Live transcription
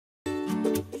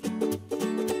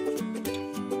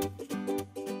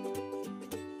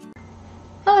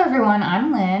everyone,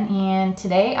 I'm Lynn, and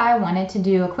today I wanted to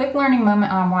do a quick learning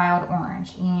moment on wild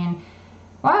orange. And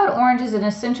wild orange is an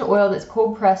essential oil that's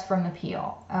cold pressed from the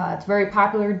peel. It's very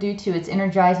popular due to its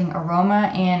energizing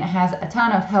aroma and it has a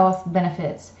ton of health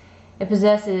benefits. It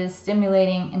possesses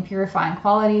stimulating and purifying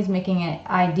qualities, making it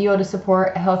ideal to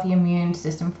support a healthy immune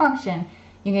system function.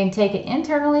 You can take it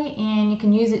internally and you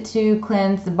can use it to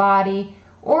cleanse the body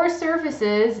or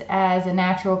surfaces as a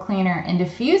natural cleaner. And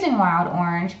diffusing wild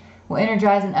orange will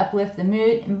energize and uplift the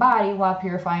mood and body while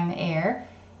purifying the air.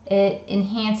 It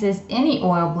enhances any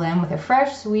oil blend with a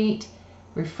fresh, sweet,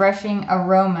 refreshing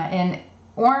aroma. And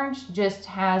orange just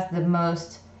has the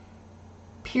most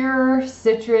pure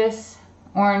citrus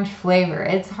orange flavor.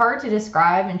 It's hard to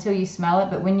describe until you smell it,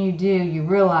 but when you do, you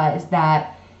realize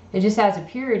that it just has a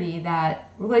purity that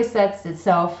really sets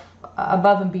itself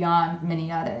above and beyond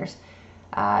many others.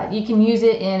 You can use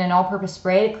it in an all-purpose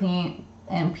spray to clean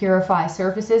and purify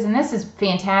surfaces, and this is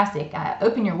fantastic.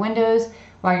 Open your windows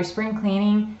while you're spring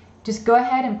cleaning. Just go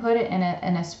ahead and put it in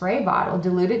a spray bottle,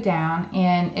 dilute it down,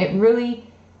 and it really,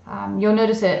 you'll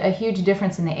notice a huge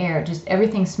difference in the air. Just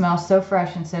everything smells so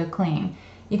fresh and so clean.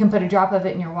 You can put a drop of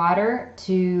it in your water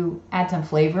to add some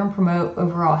flavor and promote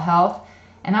overall health.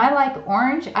 And I like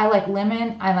orange, I like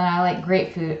lemon, and I like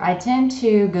grapefruit. I tend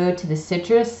to go to the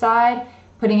citrus side,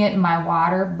 putting it in my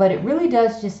water, but it really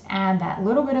does just add that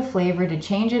little bit of flavor to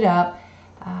change it up.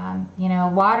 You know,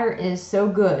 water is so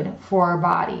good for our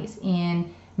bodies,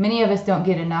 and many of us don't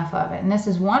get enough of it. And this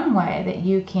is one way that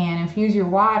you can infuse your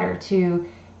water to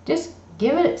just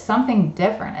give it something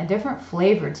different, a different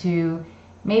flavor, to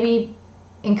maybe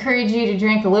encourage you to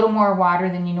drink a little more water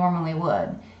than you normally would.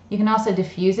 You can also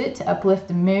diffuse it to uplift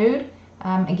the mood.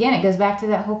 Again, it goes back to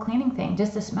that whole cleaning thing.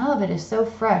 Just the smell of it is so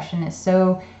fresh and it's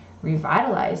so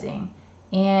revitalizing.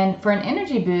 And for an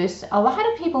energy boost, a lot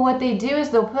of people, what they do is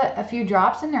they'll put a few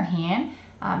drops in their hand.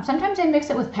 Sometimes they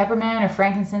mix it with peppermint or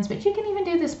frankincense, but you can even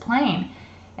do this plain.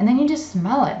 And then you just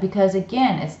smell it because,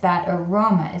 again, it's that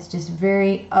aroma. It's just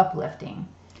very uplifting.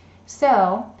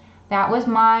 So that was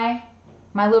my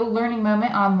little learning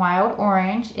moment on wild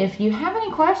orange. If you have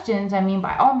any questions,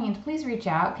 by all means, please reach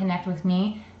out, connect with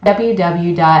me,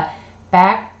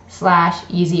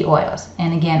 www.back/easyoils.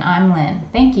 And again, I'm Lynn.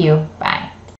 Thank you. Bye.